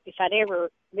if I'd ever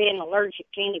been allergic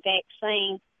to any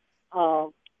vaccine,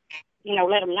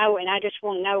 let them know. And I just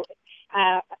want to know,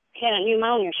 I had a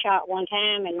pneumonia shot one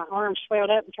time, and my arm swelled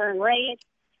up and turned red.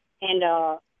 And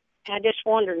I just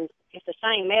wondered if the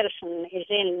same medicine is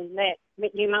in that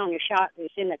pneumonia shot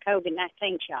that's in the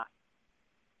COVID-19 shot.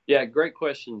 Yeah, great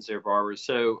questions there, Barbara.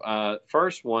 So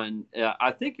first one,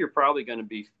 I think you're probably going to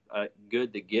be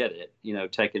good to get it,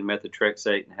 taking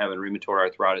methotrexate and having rheumatoid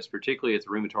arthritis, particularly if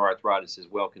the rheumatoid arthritis is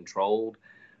well controlled.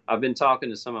 I've been talking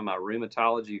to some of my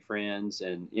rheumatology friends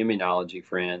and immunology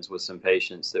friends with some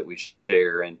patients that we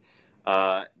share, and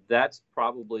that's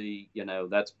probably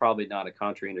not a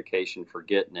contraindication for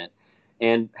getting it.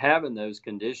 And having those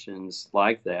conditions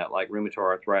like that, like rheumatoid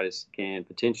arthritis, can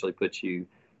potentially put you,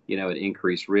 at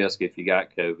increased risk if you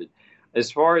got COVID. As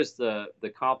far as the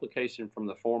complication from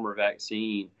the former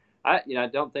vaccine, I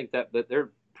don't think that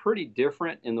they're pretty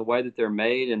different in the way that they're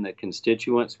made and the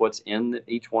constituents, what's in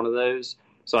each one of those.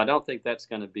 So I don't think that's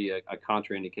going to be a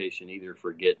contraindication either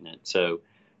for getting it. So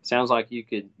sounds like you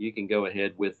can go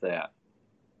ahead with that.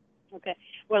 Okay.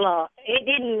 Well, it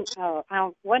didn't.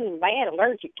 I wasn't bad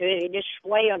allergic to it. It just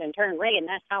swelled and turned red, and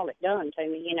that's all it done to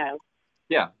me.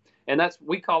 Yeah, and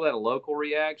we call that a local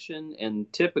reaction.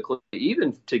 And typically,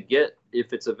 even to get,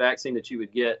 if it's a vaccine that you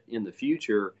would get in the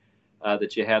future,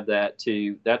 that you have that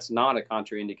too, that's not a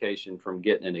contraindication from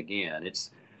getting it again.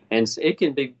 And it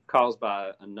can be caused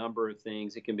by a number of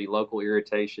things. It can be local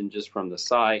irritation just from the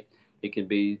site. It can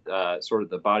be sort of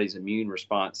the body's immune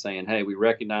response saying, hey, we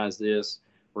recognize this.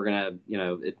 We're going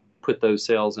to, put those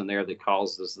cells in there that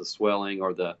causes the swelling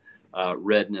or the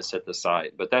redness at the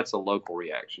site. But that's a local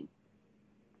reaction.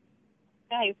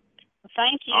 Okay. Well,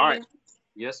 thank you. All right.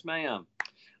 Yes, ma'am.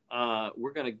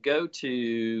 We're going to go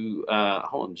to,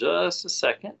 hold on just a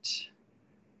second.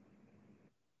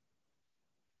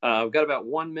 We've got about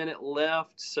 1 minute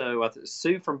left. So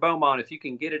Sue from Beaumont, if you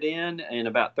can get it in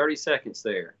about 30 seconds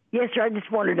there. Yes, sir. I just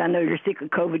wondered, I know you're sick of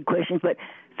COVID questions, but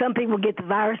some people get the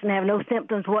virus and have no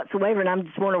symptoms whatsoever, and I'm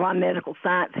just wondering why medical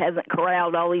science hasn't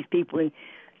corralled all these people and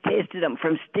tested them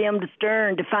from stem to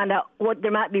stern to find out what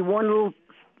there might be one little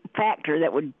factor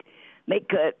that would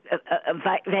make a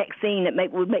vaccine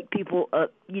that would make people,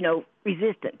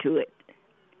 resistant to it.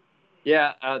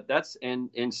 Yeah,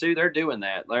 and Sue, they're doing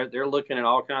that. They're looking at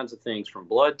all kinds of things from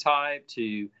blood type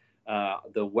to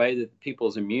the way that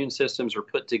people's immune systems are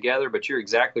put together. But you're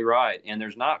exactly right. And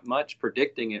there's not much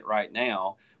predicting it right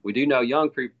now. We do know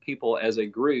young people as a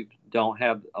group don't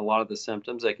have a lot of the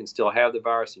symptoms. They can still have the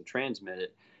virus and transmit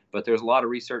it. But there's a lot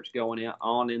of research going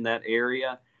on in that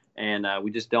area. And we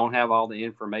just don't have all the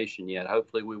information yet.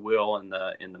 Hopefully we will in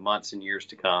the months and years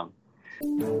to come.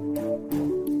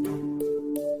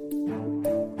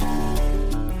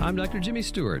 I'm Dr. Jimmy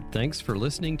Stewart. Thanks for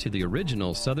listening to the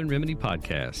original Southern Remedy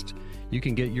podcast. You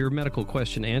can get your medical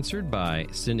question answered by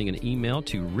sending an email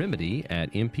to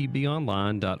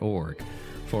remedy@mpbonline.org.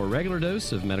 For a regular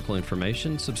dose of medical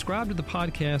information, subscribe to the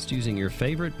podcast using your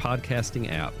favorite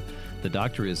podcasting app. The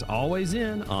doctor is always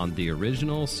in on the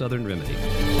original Southern Remedy.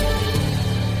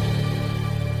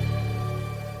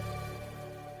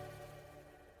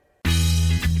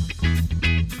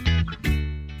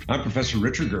 I'm Professor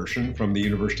Richard Gershon from the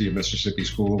University of Mississippi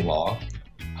School of Law,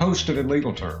 host of In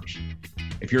Legal Terms.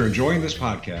 If you're enjoying this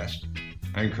podcast,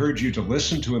 I encourage you to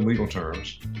listen to In Legal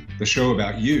Terms, the show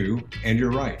about you and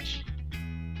your rights.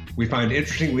 We find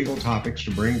interesting legal topics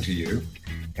to bring to you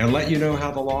and let you know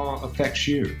how the law affects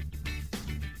you.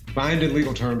 Find In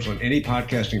Legal Terms on any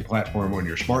podcasting platform on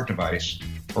your smart device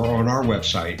or on our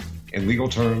website,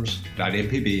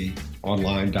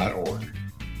 inlegalterms.mpbonline.org.